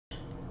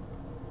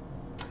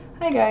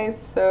Hi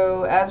guys,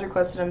 so as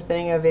requested I'm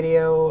sending a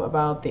video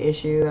about the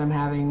issue that I'm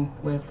having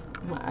with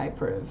my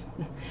IPriv.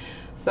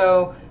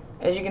 So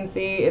as you can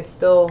see, it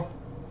still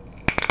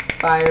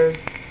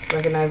fires,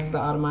 recognizes the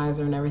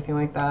atomizer and everything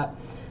like that.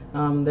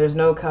 There's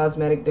no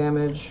cosmetic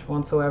damage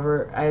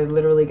whatsoever. I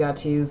literally got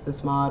to use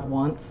this mod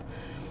once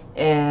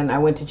and I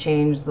went to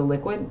change the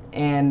liquid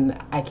and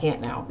I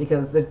can't now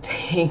because the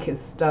tank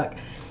is stuck.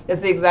 It's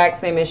the exact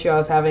same issue I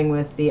was having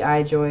with the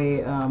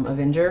iJoy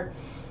Avenger.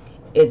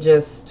 It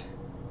just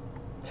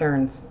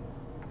turns.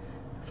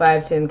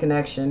 510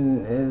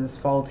 connection is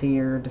faulty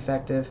or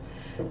defective.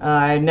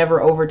 I never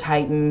over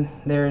tighten.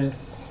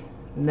 It's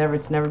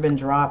never been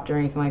dropped or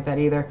anything like that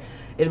either.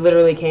 It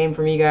literally came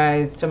from you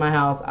guys to my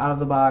house out of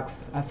the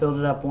box. I filled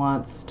it up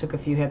once, took a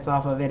few hits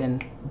off of it,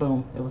 and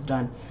boom, it was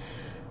done.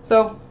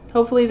 So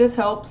hopefully this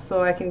helps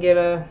so I can get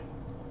a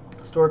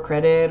store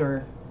credit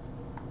or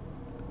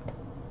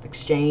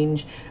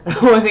exchange. The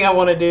only thing I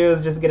want to do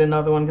is just get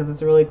another one because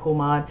it's a really cool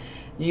mod.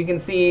 You can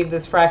see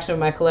this fraction of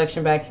my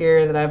collection back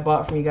here that I've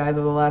bought from you guys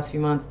over the last few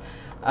months.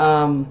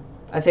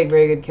 I take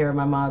very good care of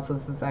my mods, so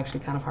this is actually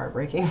kind of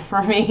heartbreaking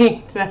for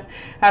me to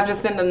have to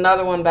send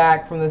another one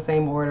back from the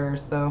same order.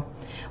 So,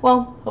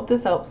 well, hope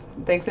this helps.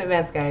 Thanks in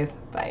advance, guys.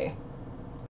 Bye.